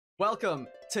Welcome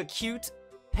to Cute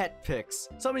Pet Pics.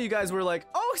 Some of you guys were like,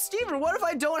 oh, Steven, what if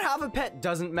I don't have a pet?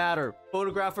 Doesn't matter.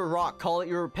 Photograph a rock. Call it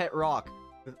your pet rock.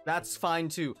 That's fine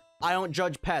too. I don't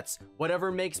judge pets.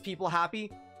 Whatever makes people happy,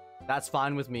 that's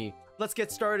fine with me. Let's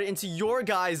get started into your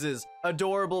guys'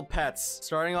 adorable pets.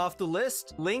 Starting off the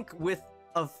list, Link with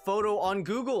a photo on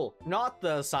Google. Not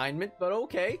the assignment, but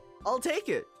okay. I'll take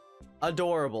it.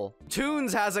 Adorable.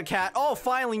 Toons has a cat. Oh,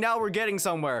 finally, now we're getting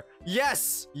somewhere.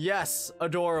 Yes, yes,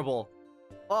 adorable.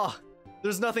 Oh,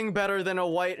 there's nothing better than a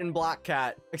white and black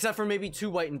cat, except for maybe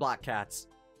two white and black cats.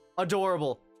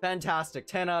 Adorable. Fantastic.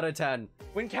 10 out of 10.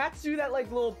 When cats do that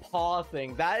like little paw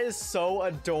thing, that is so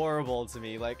adorable to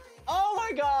me. Like, oh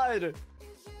my god,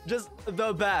 just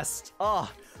the best. Oh,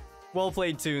 well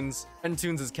played, Toons. And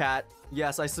Toons' cat.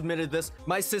 Yes, I submitted this.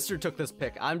 My sister took this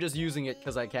pic. I'm just using it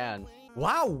because I can.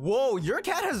 Wow, whoa, your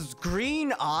cat has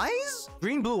green eyes?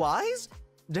 Green blue eyes?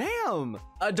 Damn.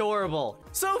 Adorable.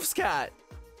 Soph's cat.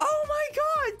 Oh my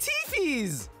god,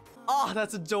 Tiffy's. Oh,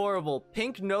 that's adorable.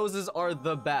 Pink noses are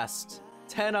the best.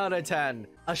 10 out of 10.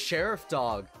 A sheriff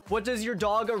dog. What does your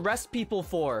dog arrest people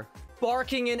for?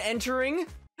 Barking and entering?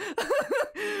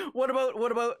 What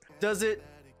about, does it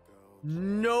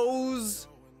knows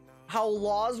how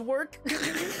laws work?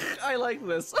 I like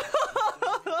this.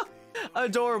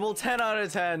 Adorable. 10 out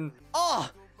of 10. Oh,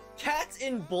 cats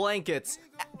in blankets.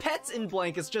 Pets in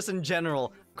blankets just in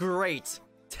general. Great.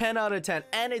 10 out of 10.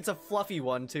 And it's a fluffy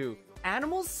one too.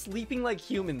 Animals sleeping like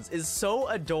humans is so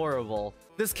adorable.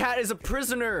 This cat is a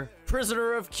prisoner.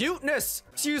 Prisoner of cuteness.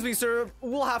 Excuse me, sir.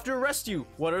 We'll have to arrest you.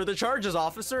 What are the charges,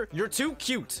 officer? You're too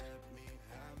cute.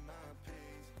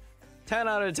 10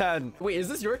 out of 10. Wait, is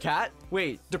this your cat?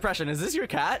 Wait, depression, is this your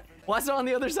cat? Why is it on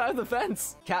the other side of the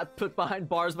fence? Cat put behind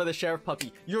bars by the sheriff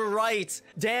puppy. You're right.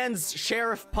 Dan's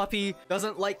sheriff puppy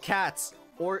doesn't like cats.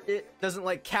 Or it doesn't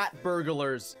like cat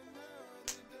burglars.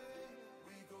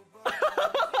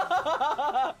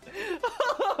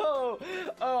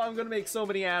 Oh, I'm gonna make so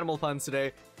many animal puns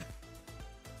today.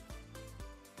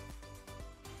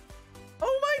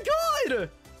 Oh my god!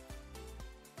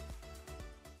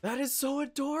 That is so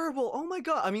adorable. Oh my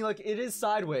god. I mean, like, it is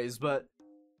sideways, but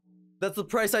that's the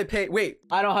price I pay. Wait,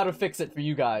 I know how to fix it for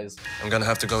you guys. I'm gonna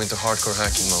have to go into hardcore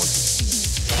hacking mode.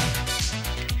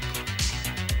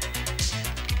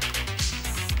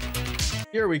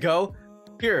 Here we go.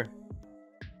 Here.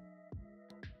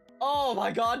 Oh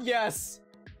my god, yes.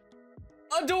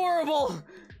 Adorable.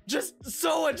 Just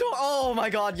so adorable. Oh my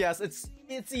god, yes. It's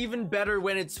even better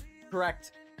when it's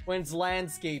correct, when it's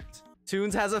landscaped.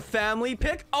 Toons has a family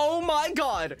pic. Oh my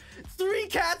god. 3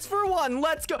 cats for 1.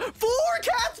 Let's go. 4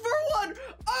 cats for 1.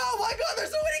 Oh my god,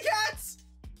 there's so many cats.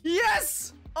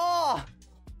 Yes. Oh.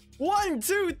 1,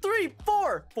 2, 3,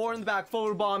 4. 4 in the back,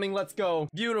 photobombing. Let's go.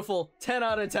 Beautiful. 10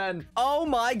 out of 10. Oh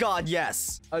my god,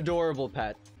 yes. Adorable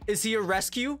pet. Is he a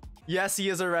rescue? Yes, he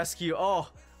is a rescue. Oh,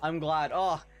 I'm glad.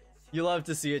 Oh, you love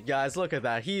to see it, guys. Look at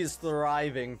that. He is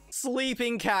thriving.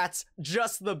 Sleeping cats,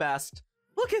 just the best.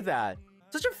 Look at that.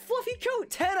 Such a fluffy coat.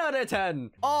 10 out of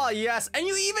 10. Oh, yes. And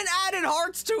you even added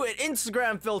hearts to it.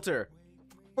 Instagram filter.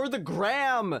 For the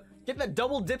gram. Get the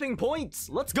double dipping points.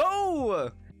 Let's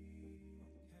go.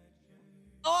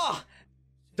 Oh,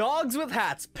 dogs with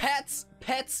hats. Pets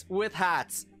with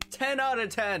hats. 10 out of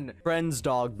 10. Friend's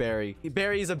dog, Barry.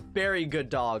 Barry's a very good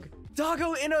dog.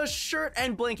 Doggo in a shirt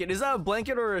and blanket. Is that a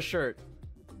blanket or a shirt?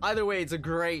 Either way, it's a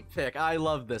great pick. I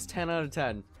love this. 10 out of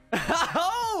 10.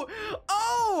 Oh,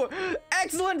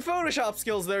 excellent Photoshop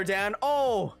skills there, Dan.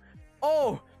 Oh,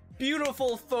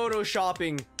 beautiful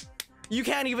Photoshopping. You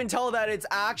can't even tell that it's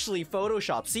actually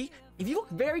Photoshop. See, if you look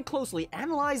very closely,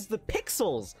 analyze the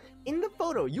pixels in the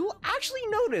photo, you'll actually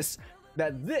notice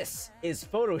that this is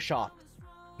Photoshopped.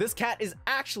 This cat is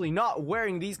actually not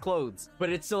wearing these clothes, but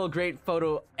it's still a great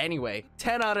photo anyway.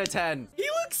 10 out of 10. He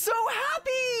looks so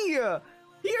happy.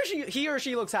 He or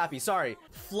she looks happy. Sorry.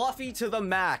 Fluffy to the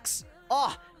max.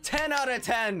 Oh, 10 out of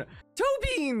 10. Toe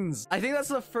beans. I think that's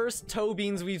the first toe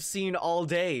beans we've seen all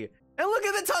day. And look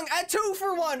at the tongue. A 2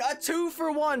 for 1. A 2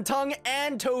 for 1. Tongue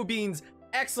and toe beans.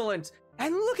 Excellent.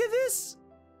 And look at this.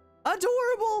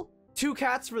 Adorable. 2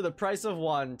 cats for the price of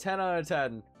 1. 10 out of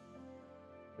 10.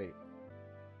 Wait.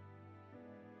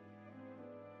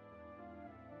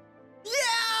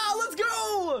 Yeah, let's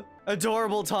go.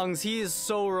 Adorable tongues. He is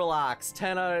so relaxed.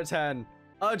 10 out of 10.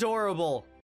 Adorable.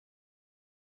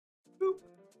 Boop.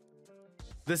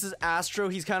 This is Astro.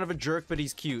 He's kind of a jerk, but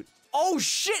he's cute. Oh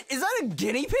shit, is that a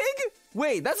guinea pig?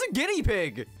 Wait, that's a guinea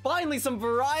pig. Finally some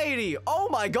variety. Oh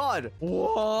my god.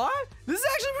 What? This is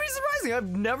actually pretty surprising.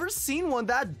 I've never seen one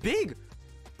that big.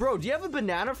 Bro, do you have a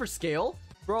banana for scale?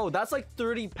 Bro, that's like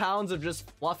 30 pounds of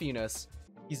just fluffiness.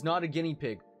 He's not a guinea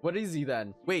pig. What is he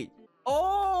then? Wait.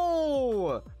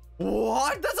 Oh!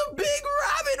 What? That's a big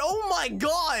rabbit! Oh my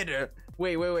god!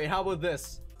 Wait. How about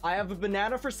this? I have a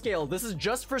banana for scale. This is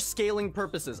just for scaling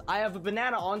purposes. I have a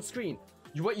banana on screen.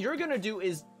 What you're gonna do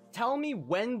is tell me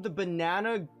when the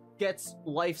banana gets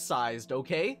life-sized,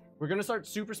 okay? We're gonna start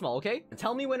super small, okay?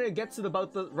 Tell me when it gets to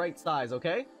about the right size,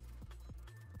 okay?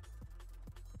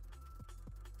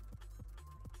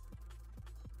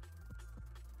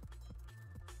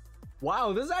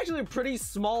 Wow, this is actually a pretty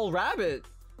small rabbit.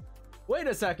 Wait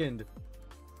a second.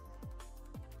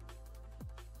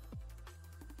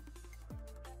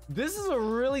 This is a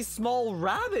really small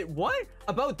rabbit. What?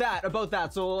 About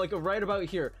that. So like right about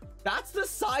here. That's the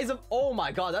size of, oh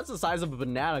my god, that's the size of a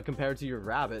banana compared to your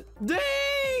rabbit.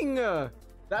 Dang!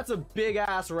 That's a big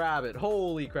ass rabbit.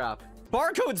 Holy crap.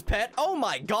 Barcode's pet. Oh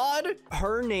my god.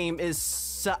 Her name is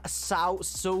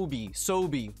Sobi.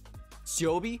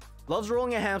 Siobi loves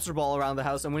rolling a hamster ball around the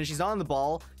house, and when she's on the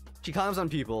ball, she climbs on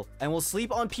people and will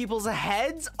sleep on people's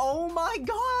heads. Oh my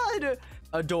god.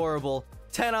 Adorable.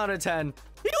 10 out of 10.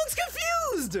 He looks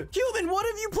confused. Human, what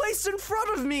have you placed in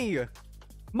front of me?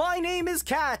 My name is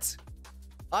Cat.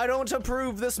 I don't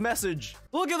approve this message.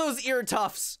 Look at those ear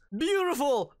tufts.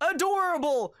 Beautiful.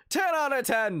 Adorable. 10 out of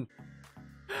 10.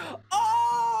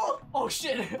 Oh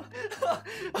shit.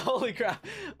 Holy crap.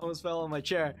 Almost fell on my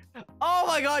chair. Oh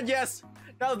my god, yes.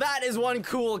 Now that is one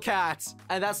cool cat.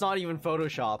 And that's not even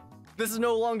Photoshop. This is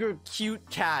no longer cute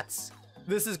cats.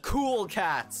 This is cool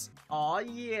cats. Aw,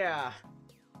 yeah.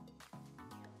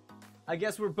 I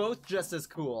guess we're both just as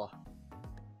cool.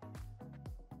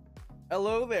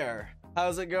 Hello there.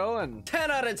 How's it going?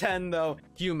 10 out of 10 though.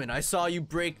 Human, I saw you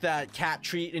break that cat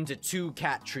treat into 2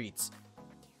 cat treats.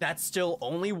 That's still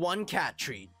only 1 cat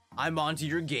treat. I'm onto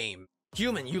your game.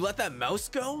 Human, you let that mouse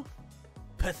go?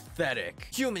 Pathetic.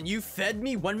 Human, you fed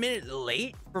me 1 minute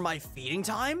late for my feeding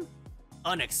time?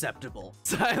 Unacceptable.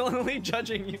 Silently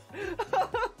judging you.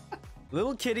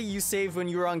 Little kitty you saved when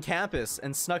you were on campus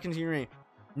and snuck into your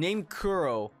name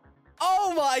Kuro.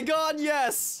 Oh my god,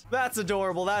 yes! That's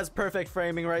adorable. That's perfect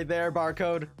framing right there,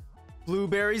 Barcode.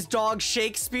 Blueberry's dog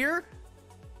Shakespeare?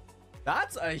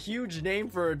 That's a huge name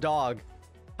for a dog.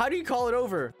 How do you call it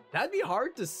over? That'd be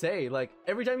hard to say. Like,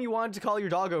 every time you wanted to call your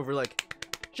dog over, like,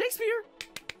 Shakespeare,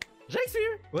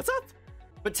 what's up?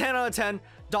 But 10 out of 10.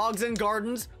 Dogs and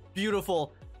gardens,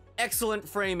 beautiful. Excellent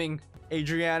framing.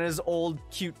 Adriana's old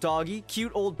cute doggy.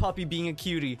 Cute old puppy being a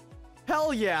cutie.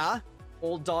 Hell yeah.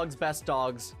 Old dogs, best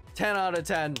dogs. 10 out of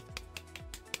 10.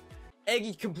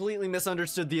 Eggy completely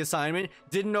misunderstood the assignment.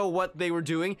 Didn't know what they were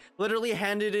doing. Literally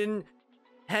handed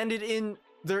in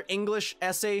their English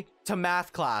essay to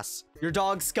math class. Your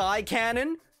dog Sky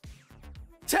Cannon.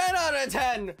 10 out of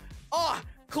 10. Ah,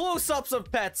 close-ups of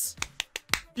pets.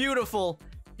 Beautiful.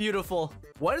 Beautiful.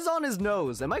 What is on his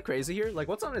nose? Am I crazy here? Like,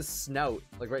 what's on his snout?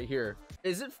 Like right here.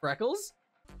 Is it Freckles?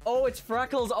 Oh, it's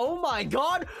Freckles. Oh my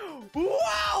god.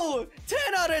 Wow. 10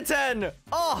 out of 10.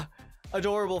 Oh,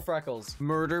 adorable Freckles.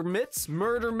 Murder mitts.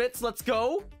 Let's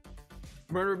go.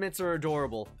 Murder mitts are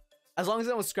adorable. As long as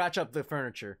they don't scratch up the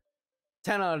furniture.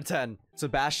 10 out of 10.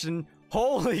 Sebastian.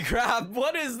 Holy crap.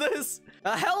 What is this?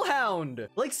 A hellhound.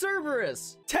 Like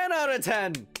Cerberus. 10 out of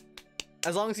 10.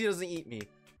 As long as he doesn't eat me.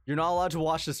 You're not allowed to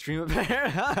watch the stream up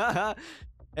there.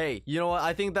 Hey, you know what?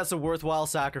 I think that's a worthwhile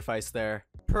sacrifice there.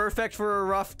 Perfect for a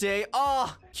rough day.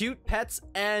 Oh, cute pets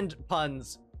and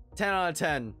puns. 10 out of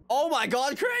 10. Oh my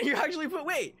god, Cran, you actually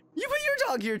wait, you put your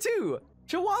dog here too.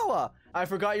 Chihuahua. I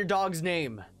forgot your dog's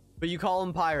name, but you call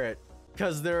him Pirate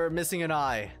because they're missing an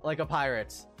eye, like a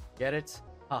pirate. Get it?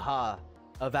 Haha.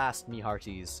 Avast me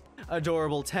hearties.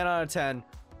 Adorable. 10 out of 10.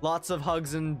 Lots of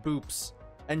hugs and boops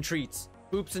and treats.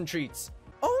 Boops and treats.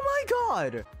 Oh my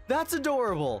god, that's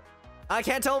adorable. I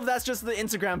can't tell if that's just the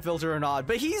Instagram filter or not,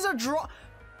 but he's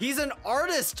an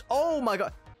artist. Oh my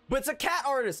god. But it's a cat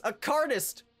artist, a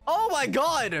cartist. Oh my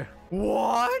god.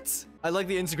 What? I like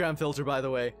the Instagram filter, by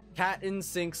the way. Cat in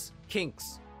sinks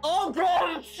kinks. Oh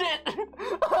god, shit.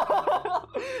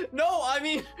 No, I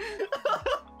mean.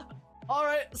 All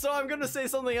right, so I'm gonna say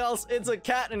something else. It's a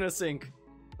cat in a sink.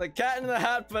 Like cat in the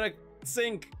hat, but a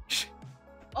sink.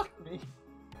 Fuck me.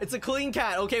 It's a clean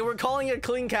cat. Okay, we're calling it a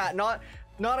clean cat, not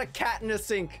a cat in a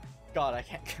sink. God, I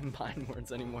can't combine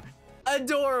words anymore.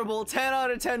 Adorable. 10 out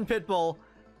of 10 pitbull.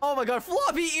 Oh my god,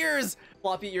 floppy ears.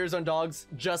 Floppy ears on dogs,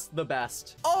 just the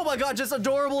best. Oh my god, just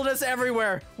adorableness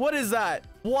everywhere. What is that?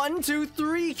 1, 2,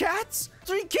 3 cats?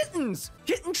 3 kittens.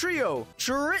 Kitten trio.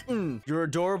 Churitten. Your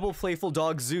adorable, playful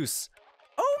dog Zeus.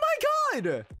 Oh my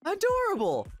god.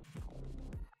 Adorable.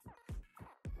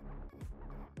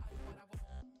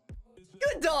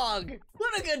 Good dog.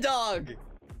 What a good dog.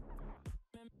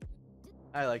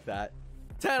 I like that.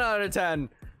 10 out of 10.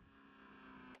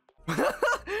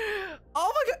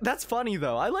 Oh my god, that's funny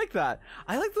though. I like that.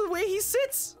 I like the way he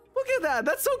sits. Look at that.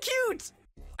 That's so cute.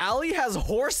 Allie has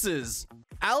horses.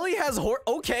 Allie has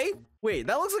okay. Wait,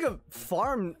 that looks like a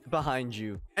farm behind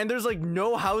you. And there's like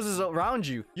no houses around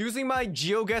you. Using my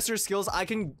GeoGuessr skills, I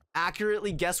can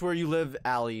accurately guess where you live,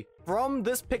 Allie. From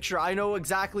this picture, I know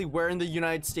exactly where in the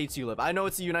United States you live. I know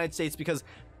it's the United States because,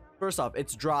 first off,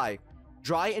 it's dry.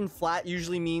 Dry and flat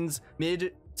usually means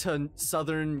mid to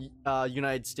southern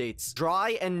United States.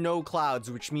 Dry and no clouds,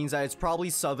 which means that it's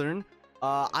probably southern.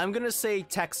 I'm gonna say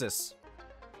Texas.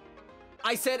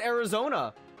 I said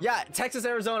Arizona. Yeah, Texas,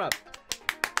 Arizona.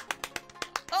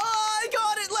 Oh, I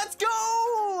got it. Let's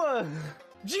go.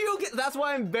 That's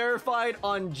why I'm verified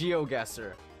on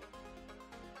GeoGuessr.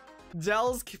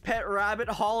 Dell's pet rabbit,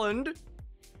 Holland.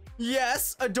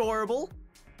 Yes, adorable.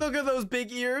 Look at those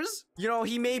big ears. You know,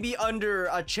 he may be under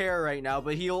a chair right now,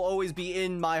 but he'll always be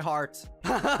in my heart.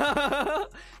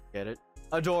 Get it?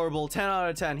 Adorable. 10 out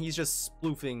of 10. He's just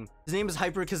sploofing. His name is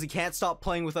Hyper because he can't stop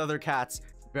playing with other cats.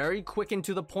 Very quick and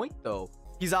to the point, though.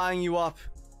 He's eyeing you up.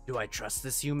 Do I trust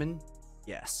this human?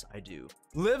 Yes, I do.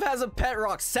 Liv has a pet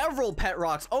rock. Several pet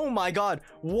rocks. Oh my god.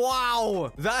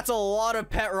 Wow. That's a lot of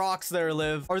pet rocks there,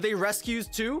 Liv. Are they rescues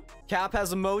too? Cap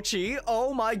has a mochi.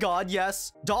 Oh my god,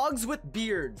 yes. Dogs with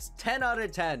beards. 10 out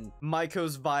of 10.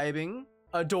 Maiko's vibing.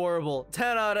 Adorable.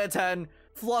 10 out of 10.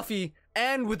 Fluffy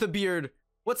and with a beard.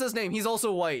 What's his name? He's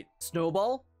also white.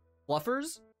 Snowball?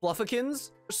 Fluffers?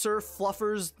 Fluffakins? Sir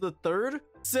Fluffers the Third?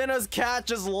 Cinna's cat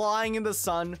just lying in the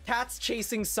sun. Cat's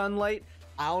chasing sunlight.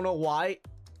 I don't know why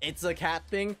it's a cat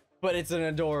thing, but it's an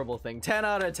adorable thing. 10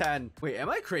 out of 10. Wait, am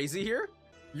I crazy here?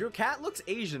 Your cat looks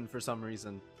Asian for some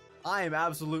reason. I am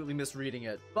absolutely misreading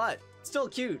it, but still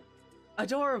cute.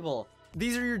 Adorable.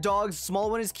 These are your dogs.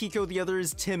 Small one is Kiko, the other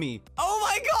is Timmy. Oh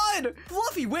my god!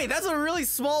 Fluffy, wait, that's a really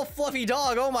small fluffy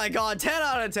dog. Oh my god, 10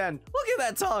 out of 10. Look at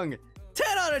that tongue.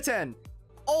 10 out of 10.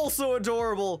 Also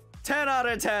adorable. 10 out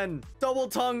of 10. Double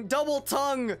tongue, double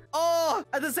tongue. Oh,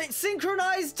 at the same,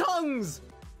 synchronized tongues.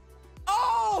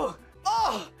 Oh,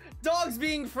 dogs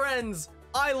being friends.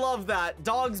 I love that.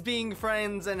 Dogs being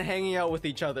friends and hanging out with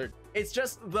each other. It's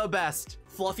just the best.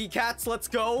 Fluffy cats, let's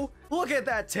go. Look at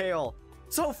that tail.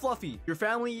 So fluffy. Your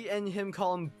family and him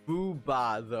call him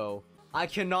Booba, though. I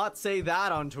cannot say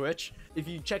that on Twitch. If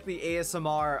you check the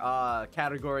ASMR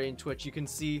category in Twitch, you can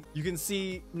see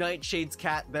Nightshade's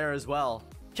cat there as well.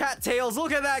 Cat tails,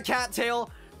 look at that cat tail.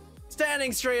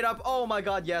 Standing straight up. Oh my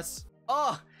god, yes.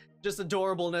 Oh, just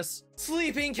adorableness.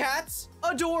 Sleeping cats,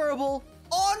 adorable.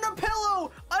 On a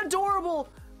pillow, adorable.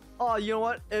 Oh, you know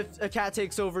what? If a cat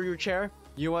takes over your chair,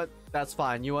 you know what? That's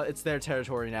fine. You know what? It's their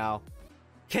territory now.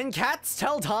 Can cats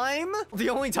tell time? The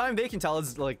only time they can tell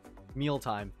is like meal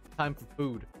time. Time for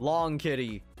food. Long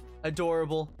kitty.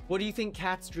 Adorable. What do you think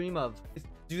cats dream of?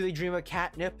 Do they dream of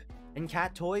catnip and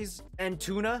cat toys and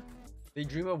tuna? They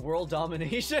dream of world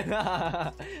domination?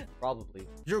 Probably.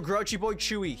 Your grouchy boy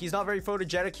Chewy. He's not very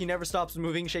photogenic. He never stops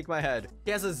moving. Shake my head.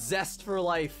 He has a zest for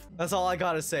life. That's all I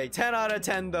gotta say. 10 out of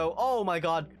 10 though. Oh my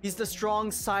god. He's the strong,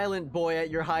 silent boy at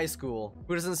your high school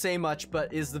who doesn't say much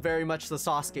but is very much the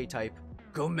Sasuke type.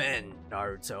 Gomen,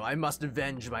 Naruto. I must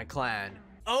avenge my clan.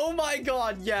 Oh my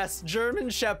god, yes. German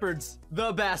Shepherds.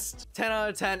 The best. 10 out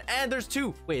of 10. And there's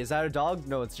two. Wait, is that a dog?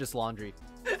 No, it's just laundry.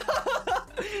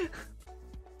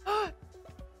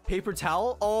 Paper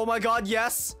towel. Oh my god,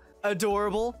 yes.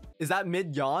 Adorable. Is that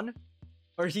mid-yawn?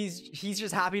 Or he's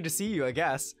just happy to see you, I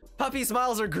guess. Puppy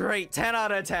smiles are great. 10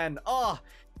 out of 10. Oh,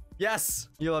 yes.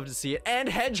 You love to see it. And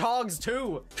hedgehogs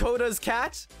too. Coda's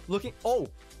cat. Looking. Oh,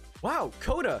 wow,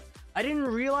 Coda. I didn't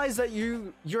realize that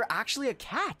you're actually a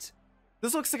cat.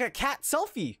 This looks like a cat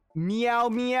selfie. Meow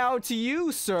meow to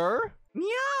you, sir.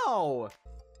 Meow.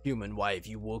 Human, why have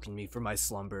you woken me from my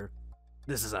slumber?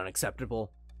 This is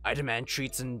unacceptable. I demand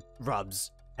treats and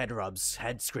rubs, head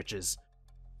scritches.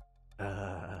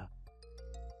 And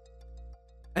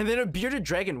then a bearded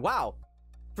dragon. Wow.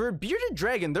 For a bearded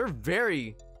dragon, they're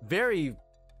very, very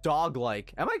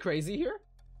dog-like. Am I crazy here?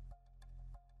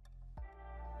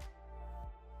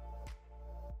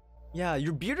 Yeah,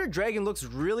 your bearded dragon looks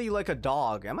really like a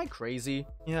dog. Am I crazy?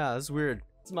 Yeah, that's weird.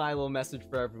 It's my little message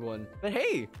for everyone. But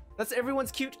hey, that's everyone's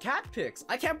cute cat pics.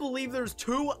 I can't believe there's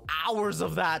 2 hours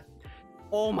of that.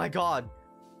 Oh my god.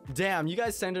 Damn, you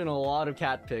guys send in a lot of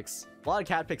cat pics. A lot of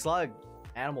cat pics, a lot of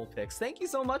animal pics. Thank you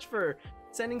so much for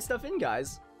sending stuff in,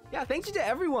 guys. Yeah, thank you to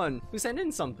everyone who sent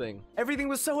in something. Everything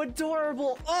was so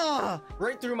adorable. Ah,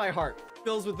 right through my heart.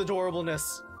 Fills with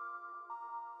adorableness.